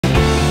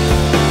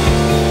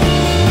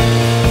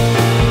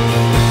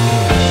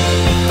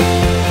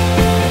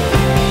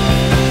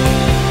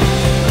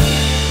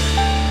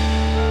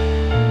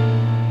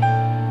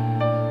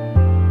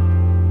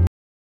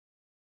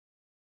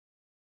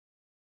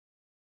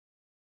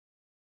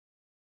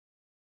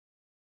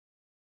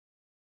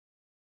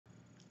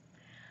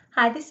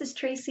Hi, this is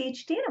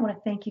TraceyHD, and I want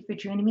to thank you for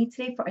joining me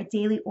today for a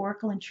daily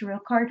Oracle and Tarot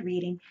card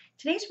reading.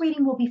 Today's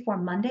reading will be for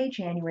Monday,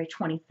 January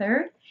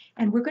 23rd,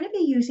 and we're going to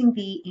be using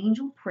the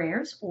Angel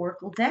Prayers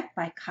Oracle deck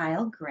by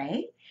Kyle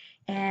Gray.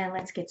 And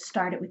let's get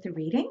started with the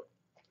reading.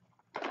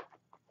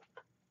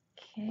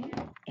 Okay,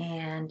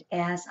 and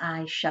as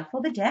I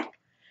shuffle the deck,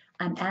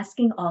 I'm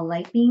asking all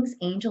light beings,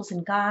 angels,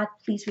 and God,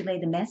 please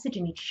relay the message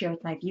I need to share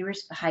with my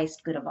viewers for the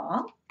highest good of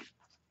all.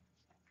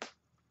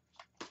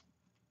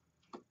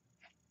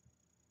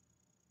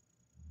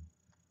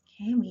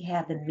 Okay, we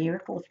have the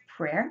Miracle of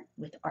Prayer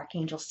with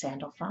Archangel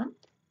Sandalphon.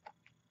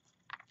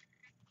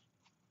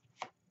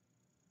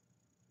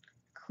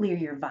 Clear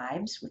Your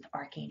Vibes with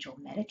Archangel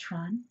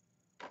Metatron.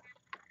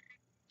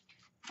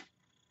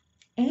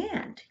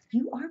 And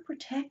you are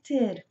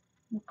protected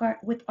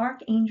with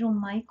Archangel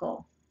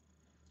Michael.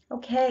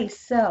 Okay,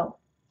 so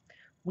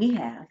we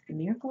have the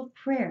Miracle of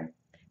Prayer.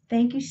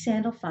 Thank you,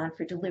 Sandalphon,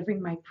 for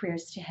delivering my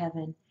prayers to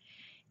heaven.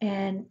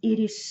 And it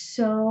is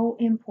so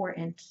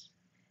important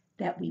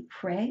that we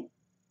pray,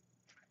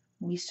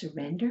 we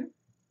surrender,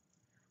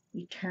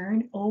 we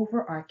turn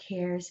over our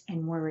cares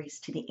and worries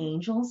to the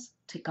angels,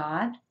 to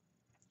God,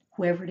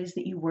 whoever it is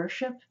that you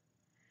worship.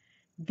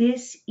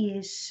 This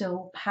is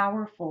so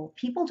powerful.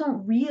 People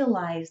don't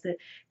realize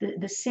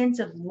the sense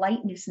of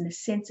lightness and the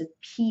sense of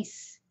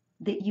peace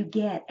that you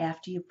get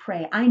after you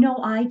pray. I know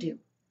I do.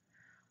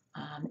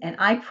 And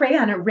I pray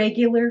on a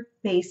regular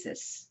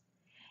basis.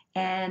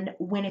 And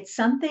when it's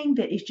something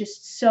that is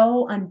just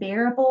so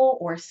unbearable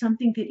or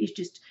something that is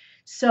just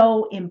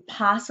so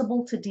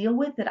impossible to deal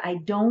with that I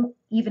don't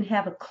even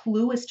have a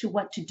clue as to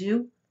what to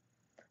do,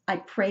 I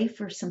pray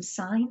for some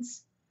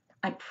signs.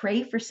 I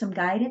pray for some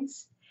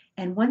guidance.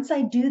 And once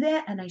I do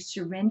that and I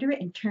surrender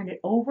it and turn it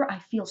over, I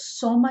feel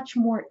so much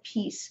more at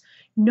peace,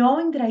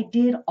 knowing that I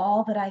did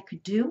all that I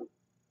could do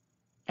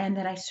and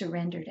that I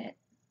surrendered it.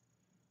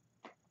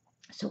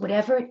 So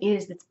whatever it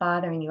is that's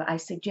bothering you, I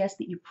suggest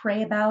that you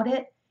pray about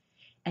it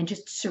and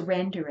just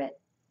surrender it.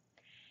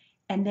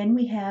 And then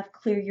we have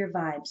Clear Your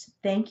Vibes.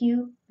 Thank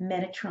you,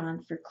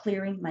 Metatron, for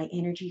clearing my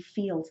energy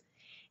field.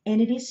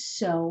 And it is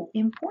so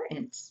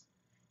important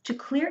to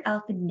clear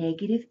out the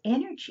negative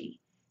energy,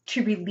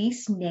 to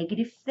release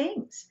negative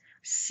things.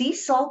 Sea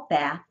salt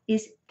bath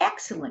is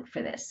excellent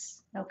for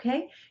this,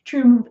 okay? To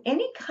remove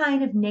any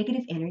kind of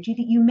negative energy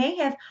that you may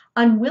have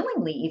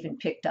unwillingly even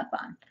picked up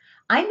on.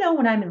 I know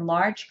when I'm in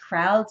large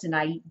crowds and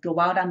I go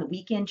out on the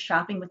weekend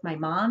shopping with my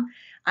mom,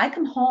 I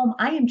come home,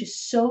 I am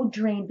just so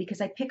drained because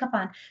I pick up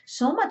on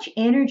so much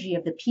energy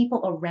of the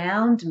people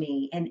around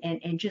me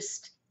and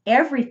just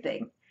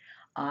everything.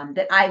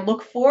 That I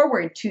look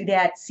forward to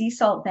that sea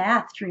salt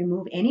bath to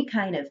remove any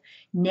kind of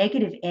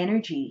negative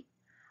energy.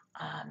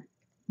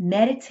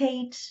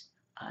 Meditate,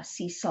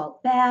 sea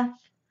salt bath,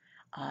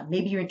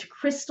 maybe you're into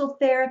crystal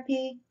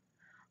therapy,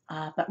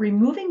 but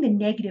removing the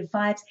negative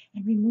vibes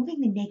and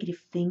removing the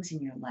negative things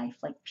in your life,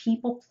 like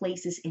people,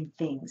 places, and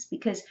things,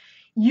 because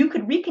you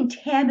could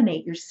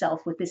recontaminate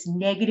yourself with this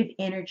negative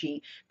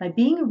energy by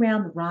being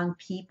around the wrong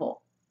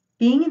people,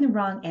 being in the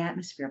wrong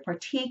atmosphere,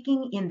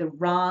 partaking in the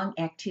wrong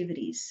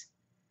activities.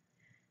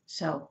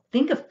 So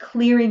think of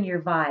clearing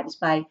your vibes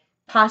by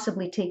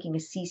possibly taking a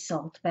sea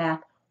salt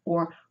bath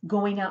or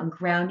going out and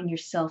grounding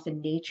yourself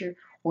in nature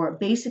or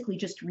basically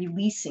just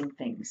releasing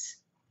things.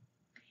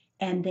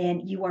 And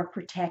then you are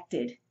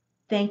protected.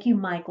 Thank you,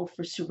 Michael,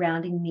 for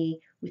surrounding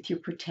me with your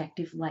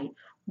protective light.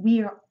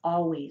 We are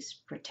always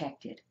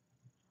protected.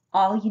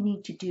 All you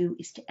need to do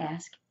is to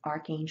ask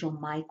Archangel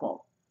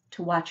Michael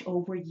to watch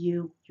over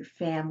you, your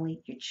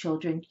family, your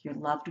children, your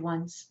loved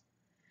ones.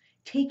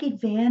 Take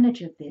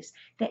advantage of this.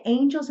 The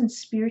angels and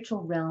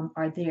spiritual realm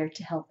are there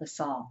to help us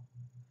all.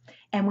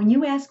 And when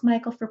you ask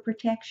Michael for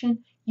protection,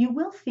 you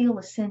will feel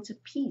a sense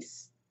of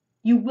peace.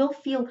 You will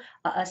feel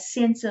a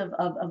sense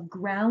of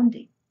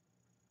grounding.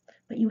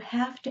 But you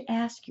have to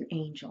ask your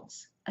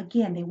angels.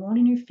 Again, they won't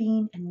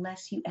intervene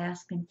unless you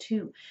ask them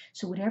to.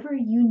 So whatever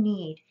you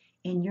need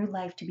in your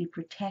life to be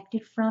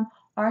protected from,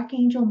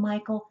 Archangel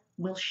Michael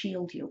will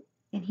shield you.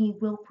 And he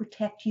will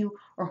protect you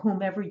or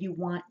whomever you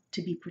want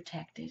to be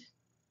protected.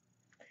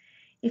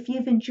 If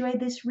you've enjoyed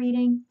this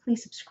reading,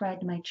 please subscribe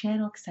to my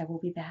channel because I will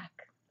be back.